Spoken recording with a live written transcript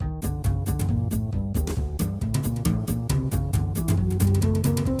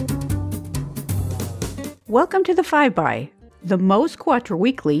Welcome to the 5x, the most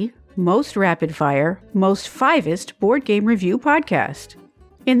quadra-weekly, most rapid-fire, most fivest board game review podcast.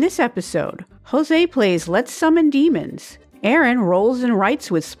 In this episode, Jose plays Let's Summon Demons, Aaron rolls and writes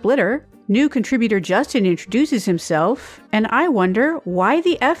with Splitter, new contributor Justin introduces himself, and I wonder why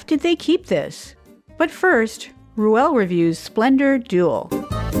the F did they keep this? But first, Ruel reviews Splendor, Duel.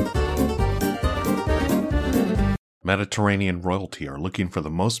 Mediterranean royalty are looking for the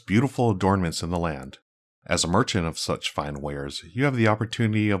most beautiful adornments in the land. As a merchant of such fine wares, you have the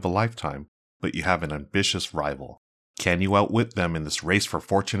opportunity of a lifetime, but you have an ambitious rival. Can you outwit them in this race for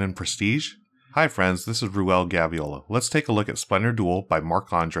fortune and prestige? Hi friends, this is Ruel Gaviola. Let's take a look at Splendor Duel by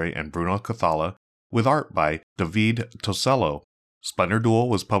Marc-Andre and Bruno Cathala, with art by David Tosello. Splendor Duel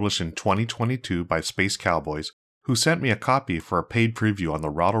was published in 2022 by Space Cowboys, who sent me a copy for a paid preview on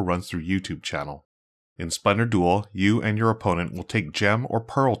the Rahdo Runs Through YouTube channel. In Splendor Duel, you and your opponent will take gem or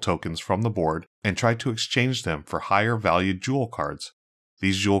pearl tokens from the board and try to exchange them for higher valued jewel cards.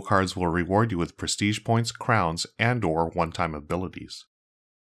 These jewel cards will reward you with prestige points, crowns, and/or one-time abilities.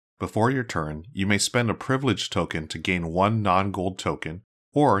 Before your turn, you may spend a privilege token to gain one non-gold token,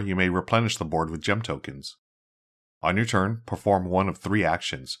 or you may replenish the board with gem tokens. On your turn, perform one of three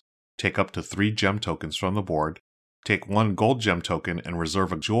actions. Take up to 3 gem tokens from the board, take 1 gold gem token and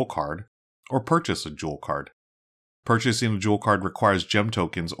reserve a jewel card, or purchase a jewel card. Purchasing a jewel card requires gem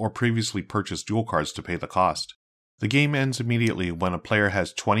tokens or previously purchased jewel cards to pay the cost. The game ends immediately when a player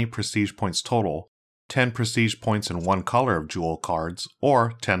has 20 prestige points total, 10 prestige points in one color of jewel cards,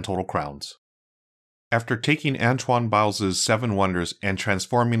 or 10 total crowns. After taking Antoine Bowles' 7 Wonders and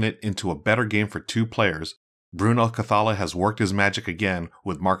transforming it into a better game for 2 players, Bruno Cathala has worked his magic again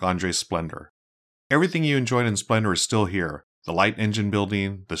with Marc-Andre's Splendor. Everything you enjoyed in Splendor is still here. The light engine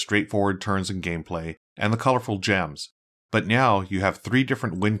building, the straightforward turns and gameplay, and the colorful gems. But now you have 3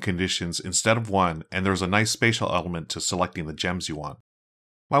 different win conditions instead of 1, and there's a nice spatial element to selecting the gems you want.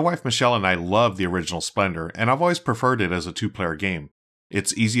 My wife Michelle and I love the original Splendor, and I've always preferred it as a 2-player game.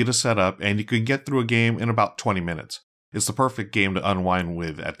 It's easy to set up, and you can get through a game in about 20 minutes. It's the perfect game to unwind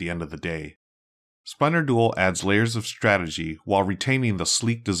with at the end of the day. Splendor Duel adds layers of strategy while retaining the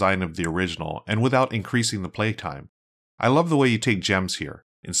sleek design of the original and without increasing the playtime. I love the way you take gems here.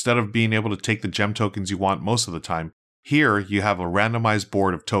 Instead of being able to take the gem tokens you want most of the time, here you have a randomized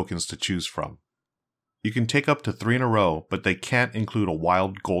board of tokens to choose from. You can take up to 3 in a row, but they can't include a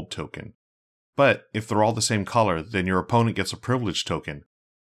wild gold token. But if they're all the same color, then your opponent gets a privilege token.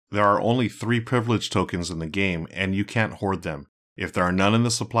 There are only 3 privilege tokens in the game, and you can't hoard them. If there are none in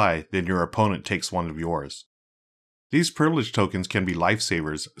the supply, then your opponent takes one of yours. These privilege tokens can be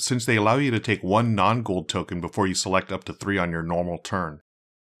lifesavers, since they allow you to take 1 non-gold token before you select up to 3 on your normal turn.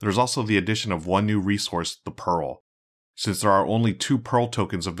 There's also the addition of 1 new resource, the Pearl. Since there are only 2 Pearl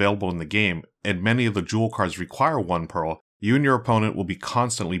tokens available in the game, and many of the jewel cards require 1 Pearl, you and your opponent will be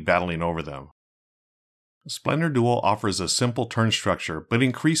constantly battling over them. Splendor Duel offers a simple turn structure, but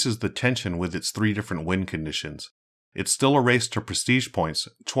increases the tension with its 3 different win conditions. It's still a race to prestige points,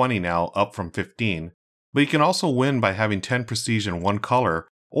 20 now up from 15, but you can also win by having 10 prestige in one color,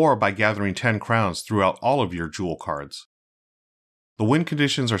 or by gathering 10 crowns throughout all of your jewel cards. The win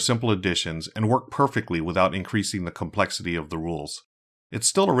conditions are simple additions and work perfectly without increasing the complexity of the rules. It's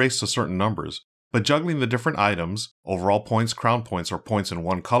still a race to certain numbers, but juggling the different items, overall points, crown points, or points in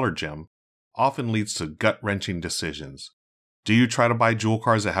one color gem, often leads to gut-wrenching decisions. Do you try to buy jewel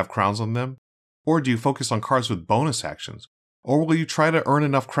cards that have crowns on them? Or do you focus on cards with bonus actions? Or will you try to earn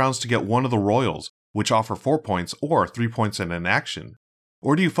enough crowns to get one of the royals, which offer 4 points or 3 points in an action?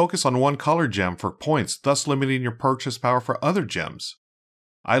 Or do you focus on one color gem for points, thus limiting your purchase power for other gems?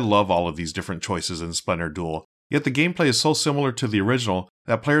 I love all of these different choices in Splendor Duel, yet the gameplay is so similar to the original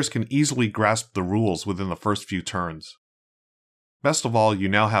that players can easily grasp the rules within the first few turns. Best of all, you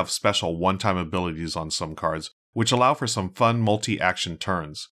now have special one-time abilities on some cards, which allow for some fun multi-action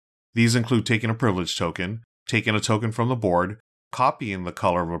turns. These include taking a privilege token, taking a token from the board, copying the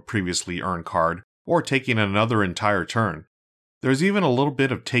color of a previously earned card, or taking another entire turn. There's even a little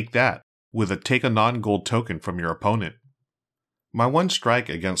bit of take that, with a take a non-gold token from your opponent. My one strike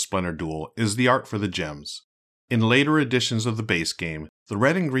against Splendor Duel is the art for the gems. In later editions of the base game, the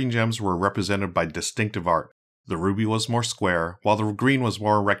red and green gems were represented by distinctive art. The ruby was more square, while the green was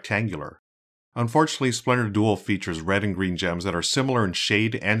more rectangular. Unfortunately, Splendor Duel features red and green gems that are similar in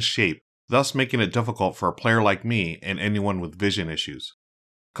shade and shape, thus making it difficult for a player like me and anyone with vision issues.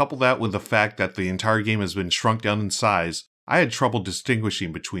 Couple that with the fact that the entire game has been shrunk down in size, I had trouble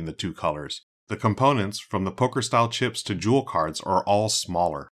distinguishing between the 2 colors. The components, from the poker-style chips to jewel cards, are all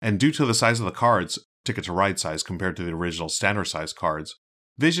smaller, and due to the size of the cards, Ticket to Ride size compared to the original standard size cards,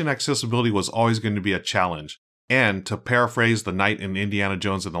 vision accessibility was always going to be a challenge, and to paraphrase the knight in Indiana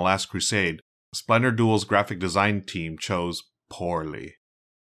Jones and the Last Crusade, Splendor Duel's graphic design team chose poorly.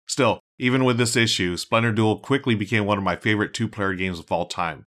 Still, even with this issue, Splendor Duel quickly became one of my favorite two-player games of all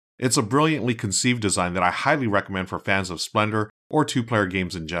time. It's a brilliantly conceived design that I highly recommend for fans of Splendor or two-player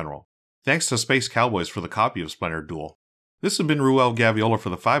games in general. Thanks to Space Cowboys for the copy of Splendor Duel. This has been Ruel Gaviola for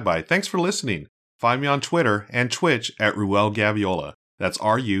the 5x. Thanks for listening. Find me on Twitter and Twitch at Ruel Gaviola. That's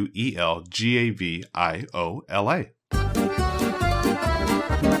RuelGaviola.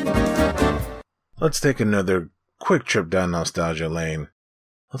 Let's take another quick trip down nostalgia lane.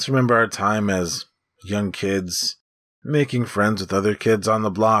 Let's remember our time as young kids, making friends with other kids on the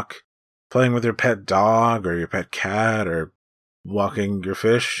block, playing with your pet dog or your pet cat or walking your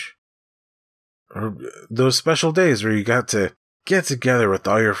fish. Or those special days where you got to get together with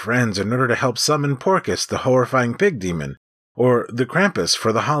all your friends in order to help summon Porcus, the horrifying pig demon, or the Krampus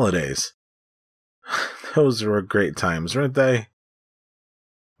for the holidays. Those were great times, weren't they?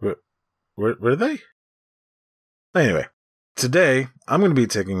 Were they? Anyway, today I'm going to be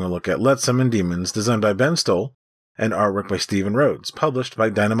taking a look at Let's Summon Demons, designed by Ben Stoll, and artwork by Stephen Rhodes, published by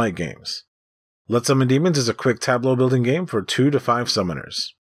Dynamite Games. Let's Summon Demons is a quick tableau building game for 2 to 5 summoners.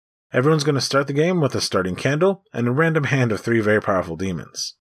 Everyone's going to start the game with a starting candle and a random hand of 3 very powerful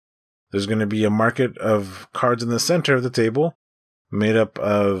demons. There's going to be a market of cards in the center of the table, made up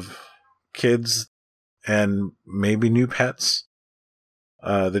of kids and maybe new pets,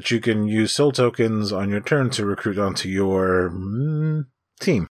 that you can use soul tokens on your turn to recruit onto your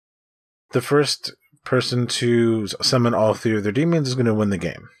team. The first person to summon all 3 of their demons is going to win the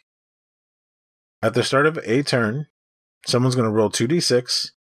game. At the start of a turn, someone's going to roll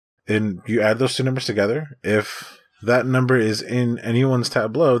 2d6, and you add those 2 numbers together. If that number is in anyone's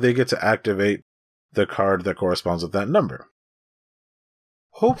tableau, they get to activate the card that corresponds with that number.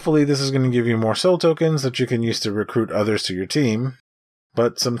 Hopefully, this is going to give you more soul tokens that you can use to recruit others to your team,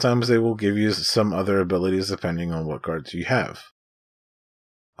 but sometimes they will give you some other abilities depending on what cards you have.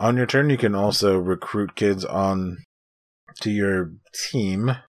 On your turn, you can also recruit kids on to your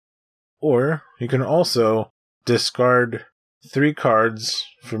team, or you can also discard 3 cards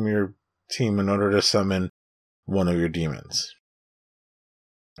from your team in order to summon one of your demons.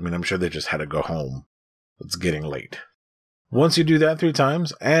 I mean, I'm sure they just had to go home. It's getting late. Once you do that 3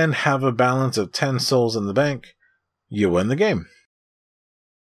 times and have a balance of 10 souls in the bank, you win the game.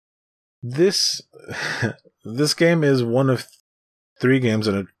 This game is one of 3 games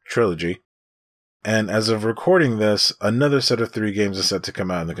in a trilogy, and as of recording this, another set of 3 games is set to come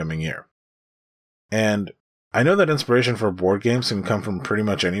out in the coming year. And I know that inspiration for board games can come from pretty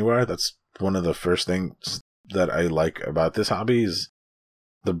much anywhere. That's one of the first things that I like about this hobby is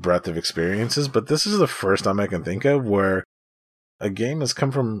the breadth of experiences, but this is the first time I can think of where a game has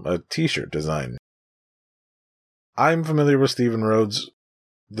come from a t-shirt design. I'm familiar with Stephen Rhodes,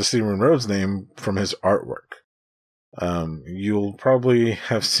 the Stephen Rhodes name, from his artwork. You'll probably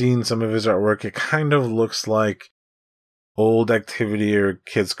have seen some of his artwork. It kind of looks like old activity or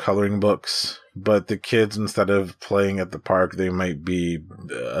kids' coloring books, but the kids, instead of playing at the park, they might be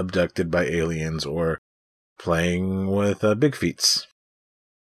abducted by aliens or playing with big feets.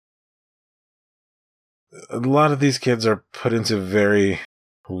 A lot of these kids are put into very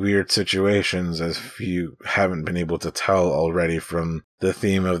weird situations, as you haven't been able to tell already from the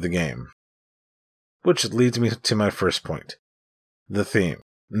theme of the game. Which leads me to my first point. The theme.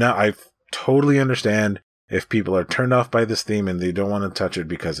 Now, I totally understand if people are turned off by this theme and they don't want to touch it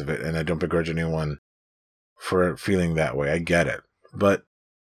because of it, and I don't begrudge anyone for feeling that way. I get it. But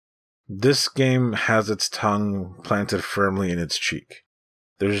this game has its tongue planted firmly in its cheek.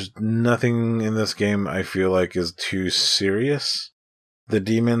 There's nothing in this game I feel like is too serious. The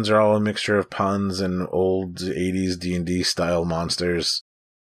demons are all a mixture of puns and old 80s D&D style monsters.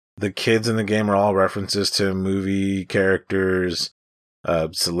 The kids in the game are all references to movie characters,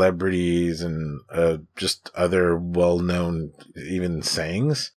 celebrities, and just other well-known even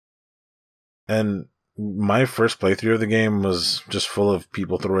sayings. And my first playthrough of the game was just full of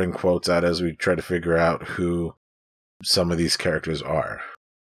people throwing quotes at as we try to figure out who some of these characters are.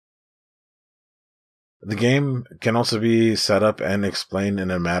 The game can also be set up and explained in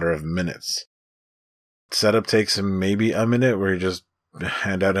a matter of minutes. Setup takes maybe a minute where you just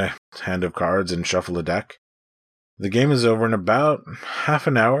hand out a hand of cards and shuffle a deck. The game is over in about half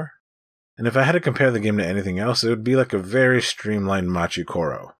an hour, and if I had to compare the game to anything else, it would be like a very streamlined Machi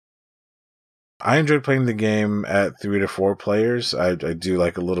Koro. I enjoyed playing the game at 3 to 4 players. I do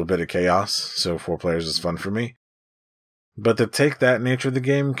like a little bit of chaos, so 4 players is fun for me. But to take that nature of the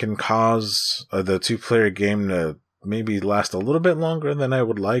game can cause the 2-player game to maybe last a little bit longer than I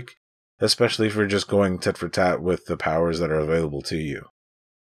would like, especially if you're just going tit for tat with the powers that are available to you.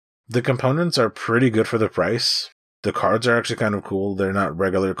 The components are pretty good for the price. The cards are actually kind of cool. They're not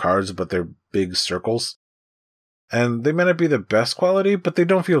regular cards, but they're big circles. And they may not be the best quality, but they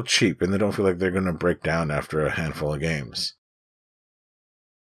don't feel cheap, and they don't feel like they're going to break down after a handful of games.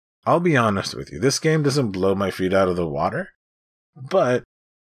 I'll be honest with you, this game doesn't blow my feet out of the water, but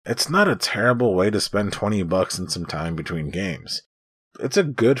it's not a terrible way to spend $20 and some time between games. It's a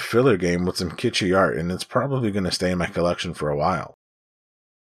good filler game with some kitschy art, and it's probably going to stay in my collection for a while.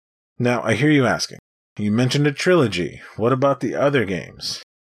 Now, I hear you asking, you mentioned a trilogy. What about the other games?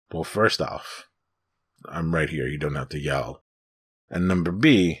 Well, first off, I'm right here. You don't have to yell. And number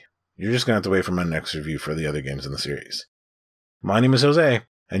B, you're just going to have to wait for my next review for the other games in the series. My name is Jose,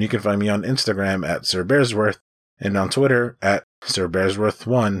 and you can find me on Instagram at Sir Bearsworth and on Twitter at Sir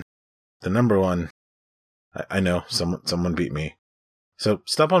Bearsworth1, the number 1. I know, someone beat me. So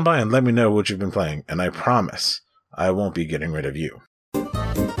stop on by and let me know what you've been playing, and I promise I won't be getting rid of you.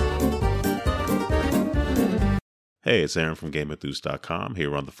 Hey, it's Aaron from GameEnthuse.com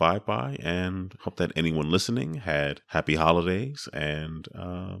here on the 5x, and hope that anyone listening had happy holidays and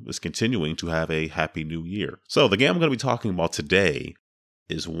is continuing to have a happy new year. So the game I'm going to be talking about today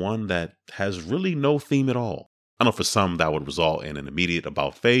is one that has really no theme at all. I know for some that would result in an immediate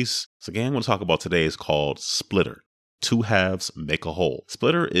about face. So the game I'm going to talk about today is called Splitter. Two halves make a whole.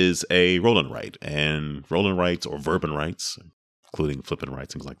 Splitter is a roll and write, and roll and writes or verb and writes, including flip and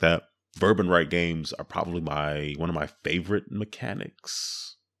writes, things like that. Verb and write games are probably one of my favorite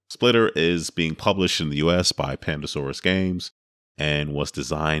mechanics. Splitter is being published in the US by Pandasaurus Games and was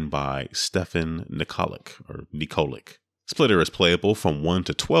designed by Stefan Nikolic. Splitter is playable from 1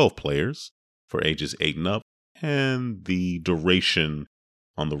 to 12 players for ages 8 and up, and the duration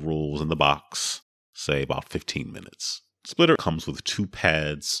on the rules in the box, say about 15 minutes. Splitter comes with 2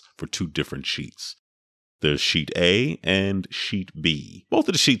 pads for 2 different sheets. There's sheet A and sheet B. Both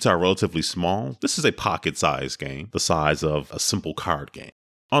of the sheets are relatively small. This is a pocket-sized game, the size of a simple card game.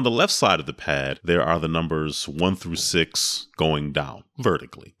 On the left side of the pad, there are the numbers 1 through 6 going down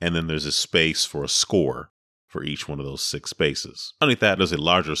vertically. And then there's a space for a score for each one of those 6 spaces. Underneath that, there's a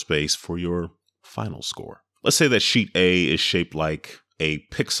larger space for your final score. Let's say that sheet A is shaped like a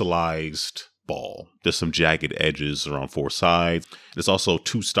pixelized ball. There's some jagged edges around 4 sides. There's also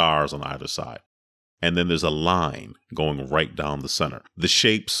 2 stars on either side. And then there's a line going right down the center. The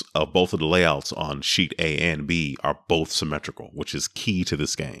shapes of both of the layouts on sheet A and B are both symmetrical, which is key to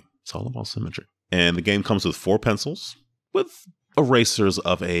this game. It's all about symmetry. And the game comes with 4 pencils with erasers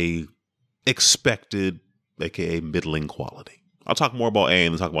of a expected, aka middling quality. I'll talk more about A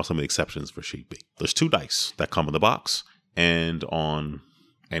and then talk about some of the exceptions for sheet B. There's 2 dice that come in the box, and on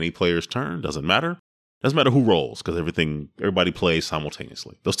any player's turn, doesn't matter who rolls, because everybody plays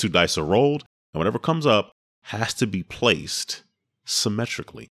simultaneously. Those 2 dice are rolled, and whatever comes up has to be placed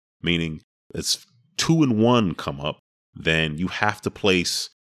symmetrically, meaning it's 2 and 1 come up, then you have to place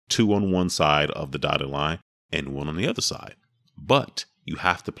 2 on one side of the dotted line and 1 on the other side. But you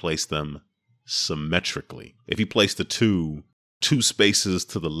have to place them symmetrically. If you place the 2 spaces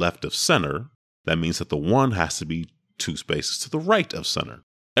to the left of center, that means that the 1 has to be 2 spaces to the right of center.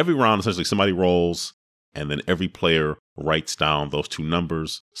 Every round, essentially, somebody rolls, and then every player writes down those 2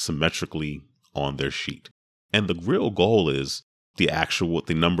 numbers symmetrically on their sheet. And the real goal is what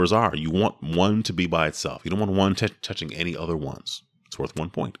the numbers are. You want 1 to be by itself. You don't want 1 touching any other ones. It's worth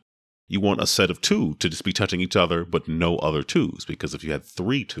 1 point. You want a set of 2 to just be touching each other, but no other 2s, because if you had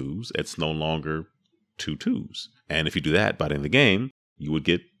 3 2s, it's no longer 2 2s. And if you do that by the end of the game, you would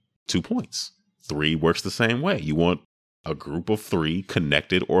get 2 points. 3 works the same way. You want a group of 3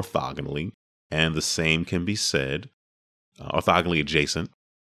 connected orthogonally, and the same can be said orthogonally adjacent.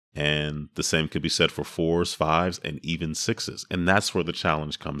 And the same could be said for 4s, 5s, and even 6s. And that's where the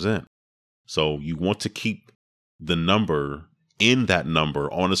challenge comes in. So you want to keep the number in that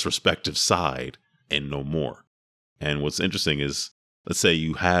number on its respective side and no more. And what's interesting is, let's say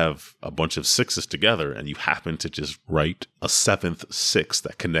you have a bunch of 6s together and you happen to just write a 7th 6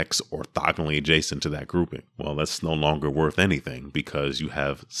 that connects orthogonally adjacent to that grouping. Well, that's no longer worth anything because you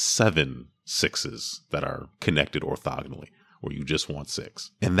have 7 6s that are connected orthogonally, or you just want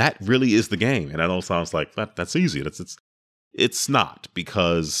 6. And that really is the game. And I know it sounds like that's easy. It's not,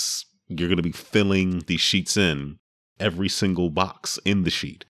 because you're going to be filling these sheets in every single box in the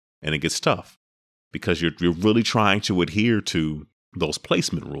sheet. And it gets tough because you're really trying to adhere to those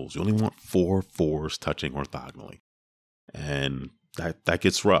placement rules. You only want 4 4s touching orthogonally. And that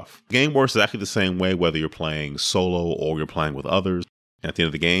gets rough. The game works exactly the same way, whether you're playing solo or you're playing with others. And at the end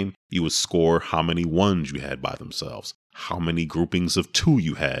of the game, you would score how many ones you had by themselves, how many groupings of 2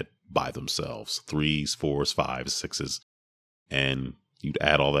 you had by themselves, 3s, 4s, 5s, 6s, and you'd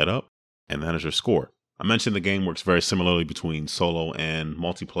add all that up, and that is your score. I mentioned the game works very similarly between solo and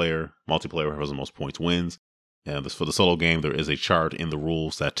multiplayer. Multiplayer, whoever has the most points wins. And for the solo game, there is a chart in the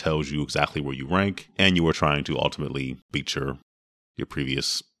rules that tells you exactly where you rank, and you are trying to ultimately beat your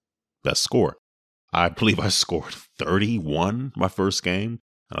previous best score. I believe I scored 31 my first game,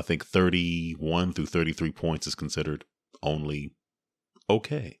 and I think 31 through 33 points is considered only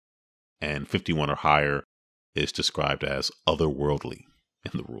okay. And 51 or higher is described as otherworldly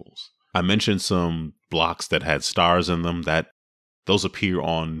in the rules. I mentioned some blocks that had stars in them, that those appear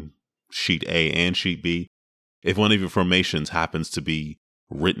on sheet A and sheet B. If one of your formations happens to be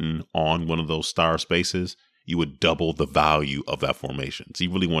written on one of those star spaces, you would double the value of that formation. So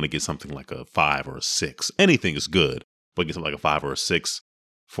you really want to get something like a 5 or a 6. Anything is good, but get something like a 5 or a 6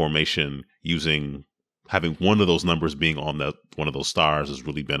 formation having one of those numbers being on that one of those stars is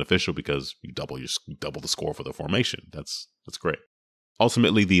really beneficial because you double the score for the formation. That's great.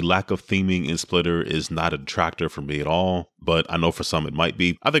 Ultimately, the lack of theming in Splendor is not a detractor for me at all, but I know for some it might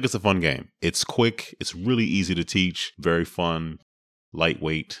be. I think it's a fun game. It's quick. It's really easy to teach. Very fun,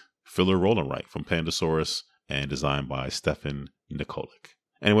 lightweight, filler roll and write from Pandasaurus and designed by Stefan Nikolic.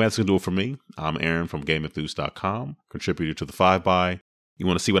 Anyway, that's going to do it for me. I'm Aaron from GameEnthused.com, contributor to the 5x. You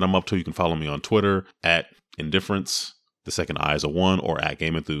want to see what I'm up to, you can follow me on Twitter at Indifference. The second I is a 1, or at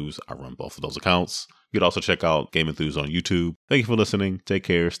GameEnthused. I run both of those accounts. You can also check out Game Enthused on YouTube. Thank you for listening. Take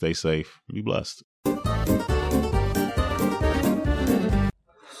care, stay safe, and be blessed.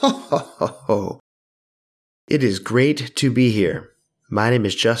 Ho, ho, ho, ho. It is great to be here. My name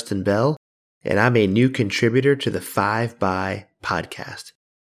is Justin Bell, and I'm a new contributor to the 5x podcast.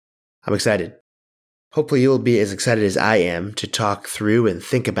 I'm excited. Hopefully you'll be as excited as I am to talk through and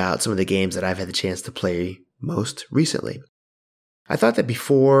think about some of the games that I've had the chance to play most recently. I thought that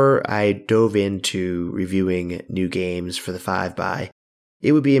before I dove into reviewing new games for the 5x,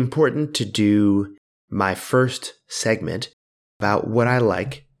 it would be important to do my first segment about what I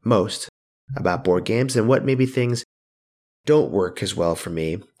like most about board games and what maybe things don't work as well for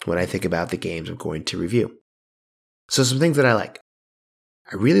me when I think about the games I'm going to review. So some things that I like.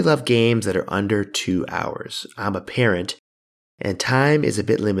 I really love games that are under 2 hours. I'm a parent, and time is a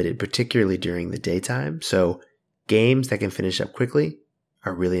bit limited, particularly during the daytime, so games that can finish up quickly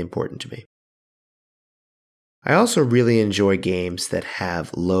are really important to me. I also really enjoy games that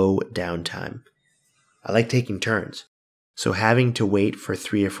have low downtime. I like taking turns, so having to wait for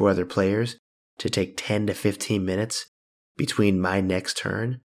 3 or 4 other players to take 10 to 15 minutes between my next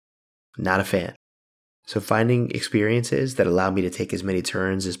turn, not a fan. So finding experiences that allow me to take as many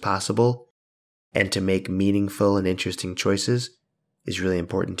turns as possible and to make meaningful and interesting choices is really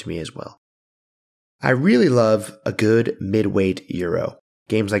important to me as well. I really love a good mid-weight Euro.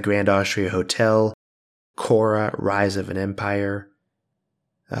 Games like Grand Austria Hotel, Cora, Rise of an Empire.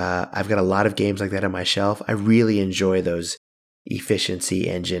 I've got a lot of games like that on my shelf. I really enjoy those efficiency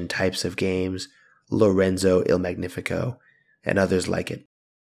engine types of games, Lorenzo, Il Magnifico, and others like it.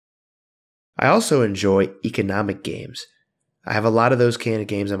 I also enjoy economic games. I have a lot of those kind of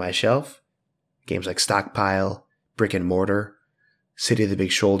games on my shelf. Games like Stockpile, Brick and Mortar, City of the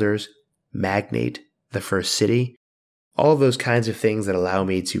Big Shoulders, Magnate, The First City. All of those kinds of things that allow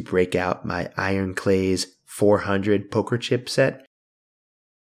me to break out my Iron Clays 400 poker chip set.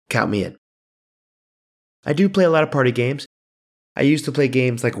 Count me in. I do play a lot of party games. I used to play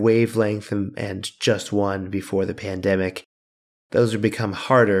games like Wavelength and Just One before the pandemic. Those have become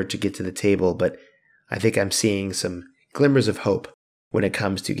harder to get to the table, but I think I'm seeing some glimmers of hope when it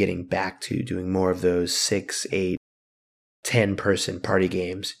comes to getting back to doing more of those 6, 8, 10-person party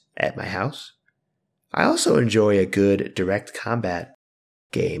games at my house. I also enjoy a good direct combat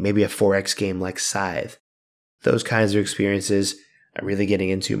game, maybe a 4X game like Scythe. Those kinds of experiences I'm really getting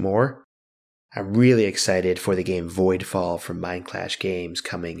into more. I'm really excited for the game Voidfall from Mindclash Games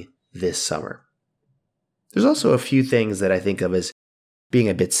coming this summer. There's also a few things that I think of as being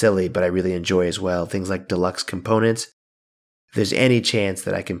a bit silly, but I really enjoy as well. Things like deluxe components. If there's any chance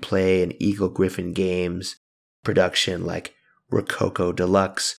that I can play an Eagle Griffin Games production like Rococo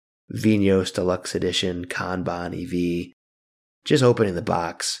Deluxe, Vinos Deluxe Edition, Kanban EV, just opening the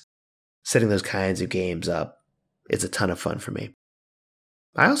box, setting those kinds of games up, it's a ton of fun for me.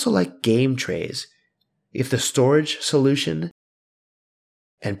 I also like game trays. If the storage solution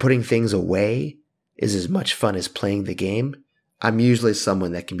and putting things away is as much fun as playing the game, I'm usually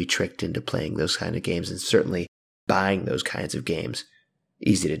someone that can be tricked into playing those kind of games, and certainly buying those kinds of games.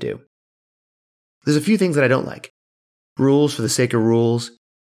 Easy to do. There's a few things that I don't like. rules for the sake of rules,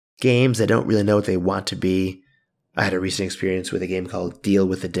 games that don't really know what they want to be. I had a recent experience with a game called Deal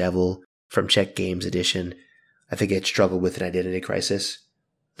with the Devil from Czech Games Edition. I think it struggled with an identity crisis.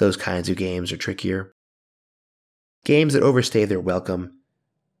 Those kinds of games are trickier. Games that overstay their welcome,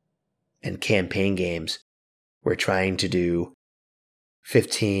 and campaign games where trying to do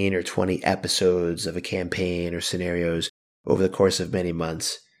 15 or 20 episodes of a campaign or scenarios over the course of many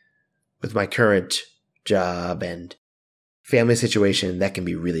months. With my current job and family situation, that can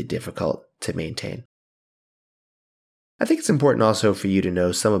be really difficult to maintain. I think it's important also for you to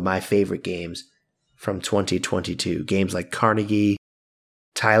know some of my favorite games from 2022. Games like Carnegie,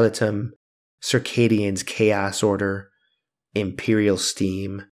 Tyletum, Circadian's Chaos Order, Imperial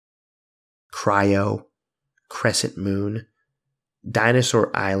Steam, Cryo, Crescent Moon,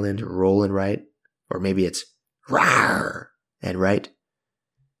 Dinosaur Island Roll and Write, or maybe it's Rawr and Write,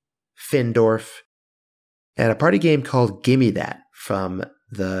 Findorf, and a party game called Gimme That from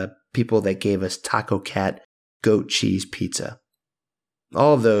the people that gave us Taco Cat Goat Cheese Pizza.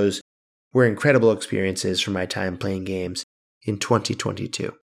 All of those were incredible experiences from my time playing games in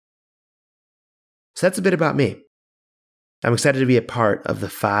 2022. So that's a bit about me. I'm excited to be a part of the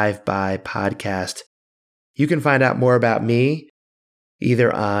 5 by podcast. You can find out more about me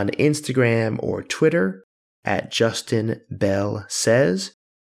either on Instagram or Twitter at Justin Bell Says,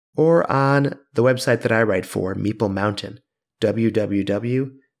 or on the website that I write for, Meeple Mountain,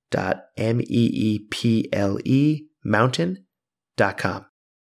 www.meeplemountain.com.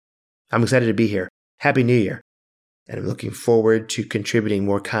 I'm excited to be here. Happy New Year. And I'm looking forward to contributing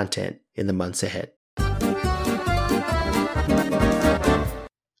more content in the months ahead.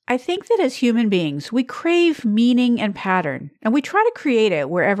 I think that as human beings, we crave meaning and pattern, and we try to create it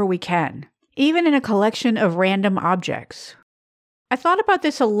wherever we can, even in a collection of random objects. I thought about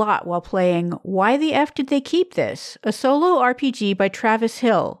this a lot while playing Why the F Did They Keep This?, a solo RPG by Travis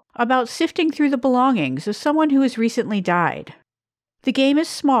Hill, about sifting through the belongings of someone who has recently died. The game is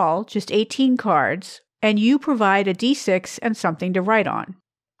small, just 18 cards, and you provide a D6 and something to write on.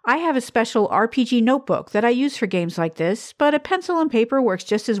 I have a special RPG notebook that I use for games like this, but a pencil and paper works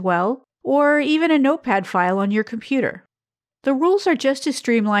just as well, or even a notepad file on your computer. The rules are just as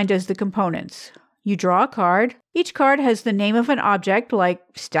streamlined as the components. You draw a card. Each card has the name of an object, like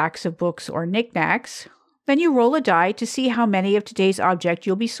stacks of books or knickknacks. Then you roll a die to see how many of today's object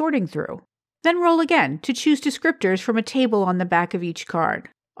you'll be sorting through. Then roll again to choose descriptors from a table on the back of each card.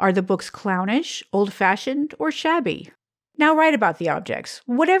 Are the books clownish, old-fashioned, or shabby? Now write about the objects,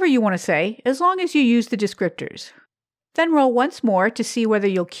 whatever you want to say, as long as you use the descriptors. Then roll once more to see whether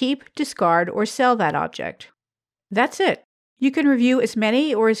you'll keep, discard, or sell that object. That's it. You can review as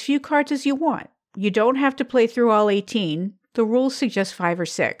many or as few cards as you want. You don't have to play through all 18. The rules suggest 5 or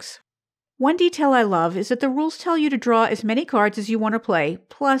 6. One detail I love is that the rules tell you to draw as many cards as you want to play,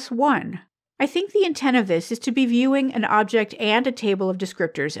 plus 1. I think the intent of this is to be viewing an object and a table of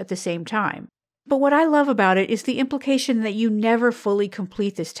descriptors at the same time. But what I love about it is the implication that you never fully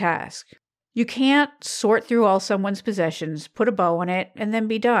complete this task. You can't sort through all someone's possessions, put a bow on it, and then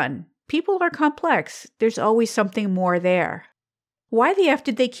be done. People are complex. There's always something more there. Why the F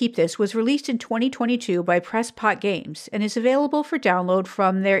Did They Keep This was released in 2022 by Presspot Games and is available for download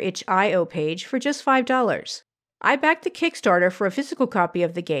from their itch.io page for just $5. I backed the Kickstarter for a physical copy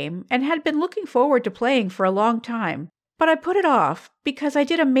of the game and had been looking forward to playing for a long time, but I put it off because I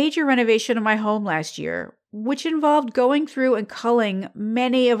did a major renovation of my home last year, which involved going through and culling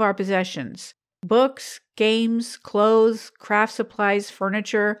many of our possessions. Books, games, clothes, craft supplies,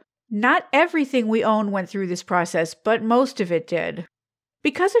 furniture. Not everything we own went through this process, but most of it did.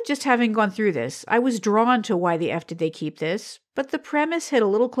 Because of just having gone through this, I was drawn to Why the F Did They Keep This, but the premise hit a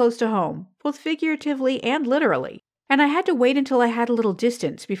little close to home, both figuratively and literally, and I had to wait until I had a little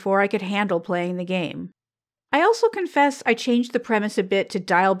distance before I could handle playing the game. I also confess I changed the premise a bit to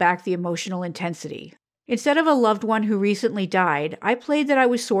dial back the emotional intensity. Instead of a loved one who recently died, I played that I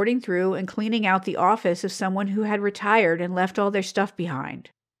was sorting through and cleaning out the office of someone who had retired and left all their stuff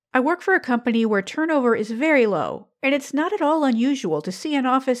behind. I work for a company where turnover is very low, and it's not at all unusual to see an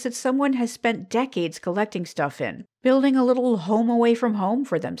office that someone has spent decades collecting stuff in, building a little home away from home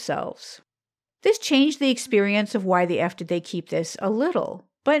for themselves. This changed the experience of Why the F Did They Keep This a little,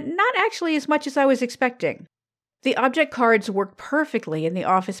 but not actually as much as I was expecting. The object cards worked perfectly in the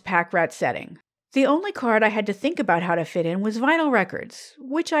office pack rat setting. The only card I had to think about how to fit in was vinyl records,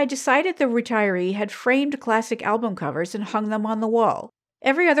 which I decided the retiree had framed classic album covers and hung them on the wall.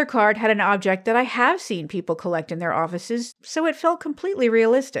 Every other card had an object that I have seen people collect in their offices, so it felt completely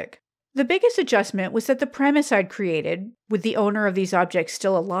realistic. The biggest adjustment was that the premise I'd created, with the owner of these objects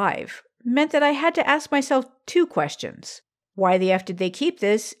still alive, meant that I had to ask myself two questions. Why the F did they keep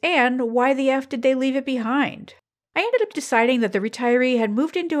this, and why the F did they leave it behind? I ended up deciding that the retiree had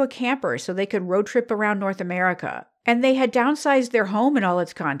moved into a camper so they could road trip around North America, and they had downsized their home and all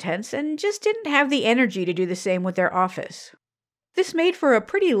its contents and just didn't have the energy to do the same with their office. This made for a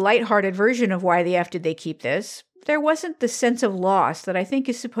pretty lighthearted version of Why the F did they keep this. There wasn't the sense of loss that I think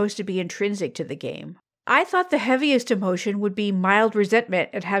is supposed to be intrinsic to the game. I thought the heaviest emotion would be mild resentment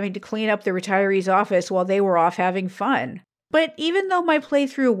at having to clean up the retiree's office while they were off having fun. But even though my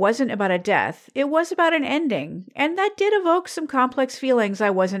playthrough wasn't about a death, it was about an ending, and that did evoke some complex feelings I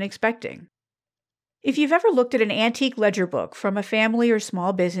wasn't expecting. If you've ever looked at an antique ledger book from a family or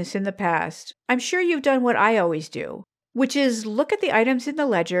small business in the past, I'm sure you've done what I always do, which is look at the items in the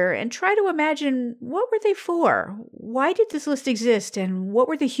ledger and try to imagine what were they for? Why did this list exist, and what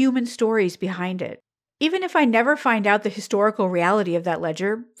were the human stories behind it? Even if I never find out the historical reality of that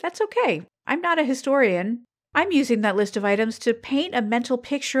ledger, that's okay. I'm not a historian. I'm using that list of items to paint a mental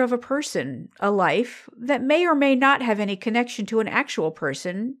picture of a person, a life, that may or may not have any connection to an actual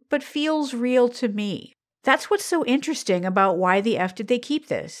person, but feels real to me. That's what's so interesting about Why the F did they keep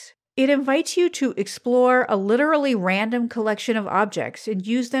this? It invites you to explore a literally random collection of objects and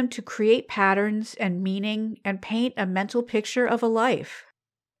use them to create patterns and meaning and paint a mental picture of a life.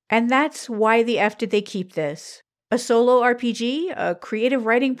 And that's Why the F did they keep this? A solo RPG, a creative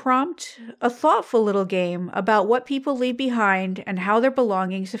writing prompt, a thoughtful little game about what people leave behind and how their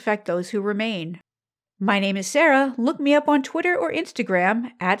belongings affect those who remain. My name is Sarah. Look me up on Twitter or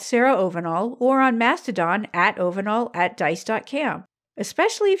Instagram @SarahOvenall or on Mastodon @Ovenall@dice.camp.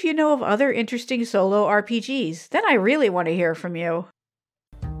 Especially if you know of other interesting solo RPGs, then I really want to hear from you.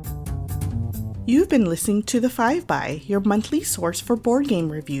 You've been listening to The 5x, your monthly source for board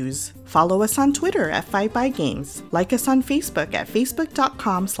game reviews. Follow us on Twitter @5bygames. Like us on Facebook at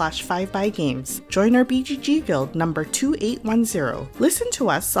facebook.com/5bygames. Join our BGG Guild number 2810. Listen to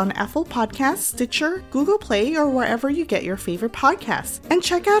us on Apple Podcasts, Stitcher, Google Play, or wherever you get your favorite podcasts. And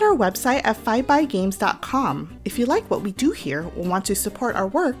check out our website at 5bygames.com. If you like what we do here or want to support our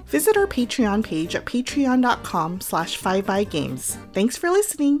work, visit our Patreon page at patreon.com/5bygames. Thanks for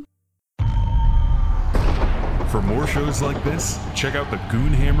listening. For more shows like this, check out the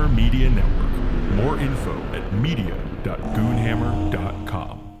Goonhammer Media Network. More info at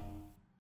media.goonhammer.com.